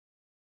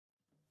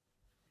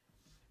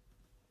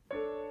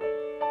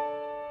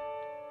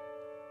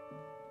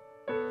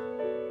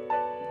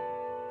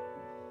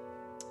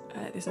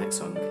this next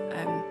song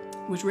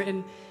was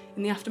written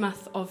in the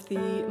aftermath of the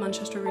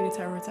Manchester Arena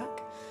terror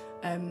attack.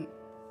 I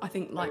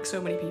think, like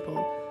so many people,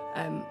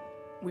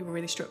 we were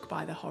really struck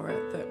by the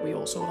horror that we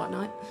all saw that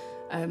night.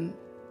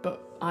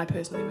 But I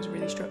personally was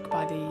really struck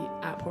by the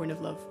outpouring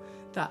of love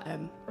that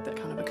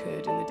kind of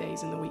occurred in the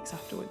days and the weeks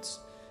afterwards.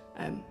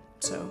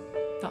 So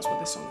that's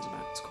what this song is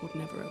about. It's called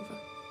Never Over.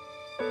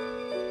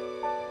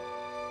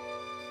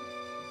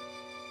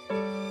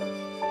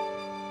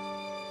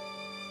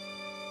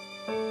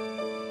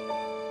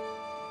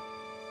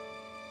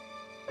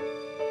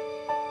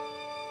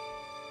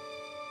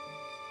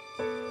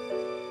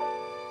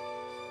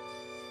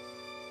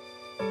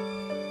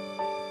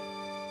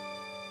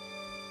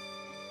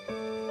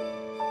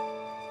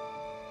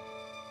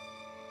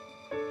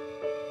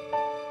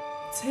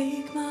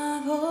 Take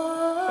my voice,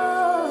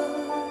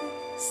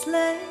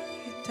 lay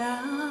it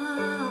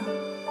down.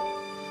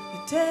 The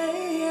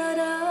day that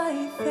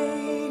I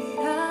faded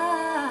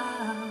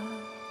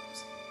out.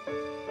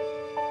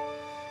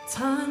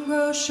 Time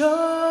grows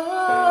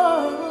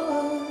short,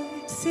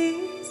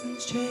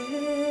 seasons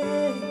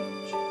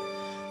change.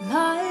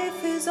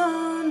 Life is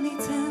only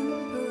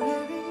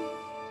temporary.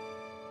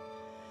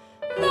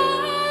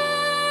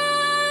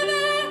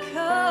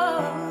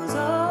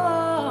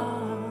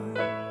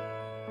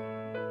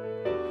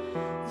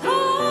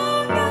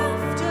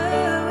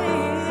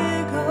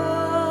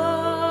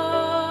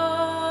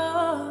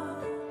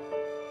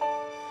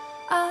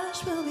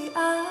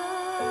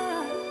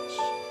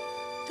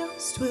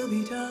 Will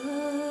be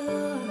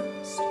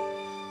dust.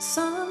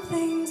 Some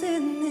things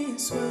in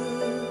this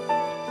world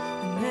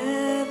are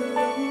never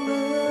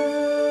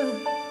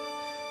over.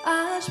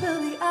 Ash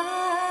will be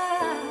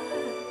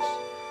ash,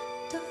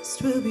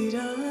 dust will be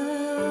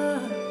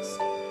dust.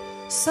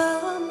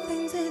 Some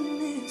things in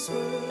this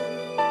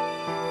world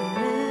are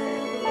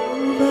never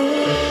over.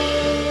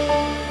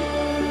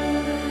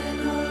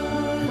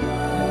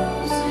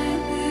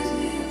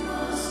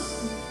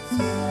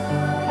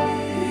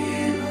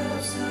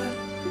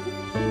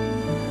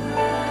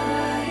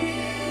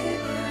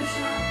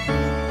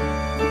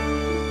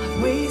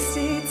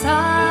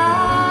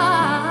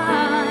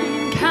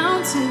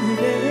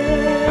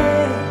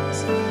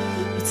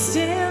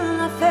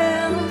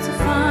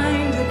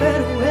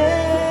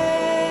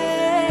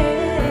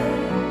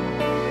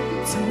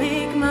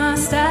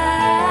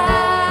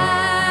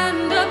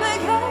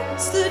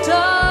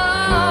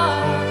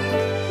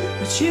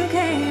 You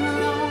came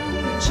along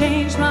and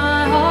changed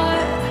my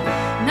heart.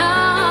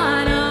 Now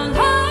I know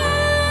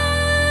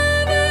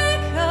life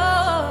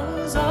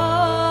goes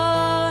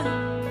on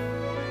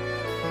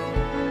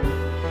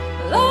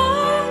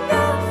long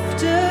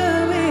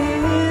after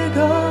we're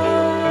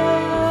gone.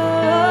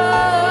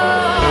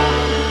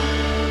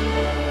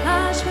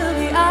 Ash will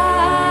be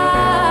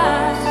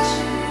ash,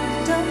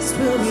 dust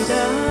will be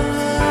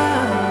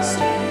dust.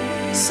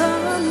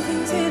 Some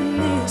things in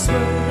this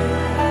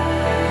world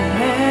are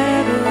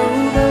never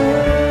over.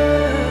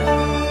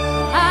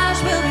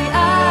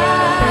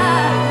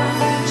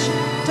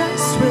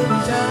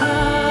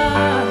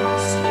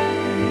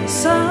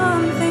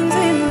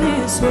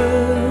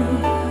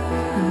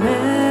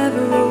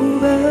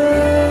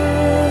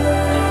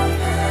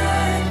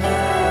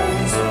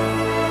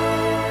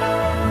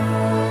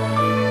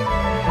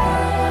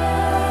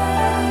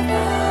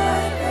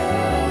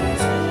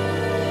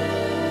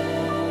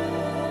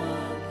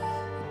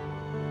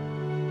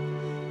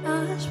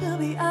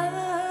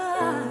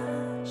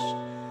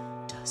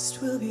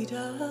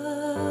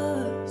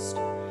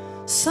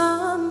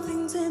 Some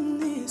things in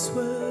this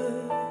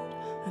world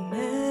are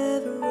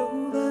never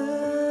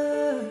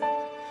over.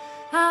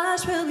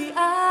 Ash will be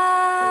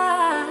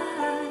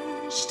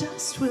ash,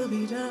 dust will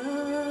be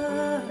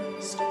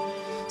dust.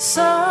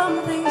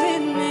 Some things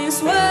in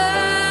this world.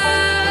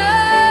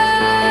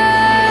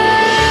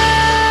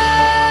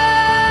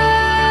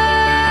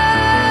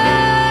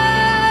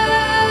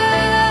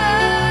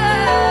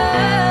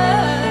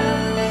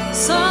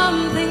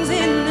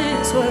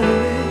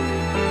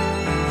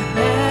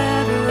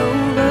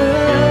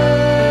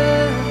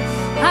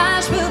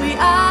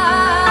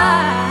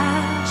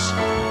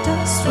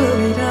 Will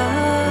be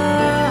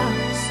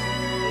dust.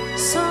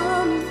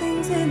 Some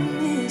things in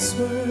this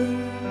world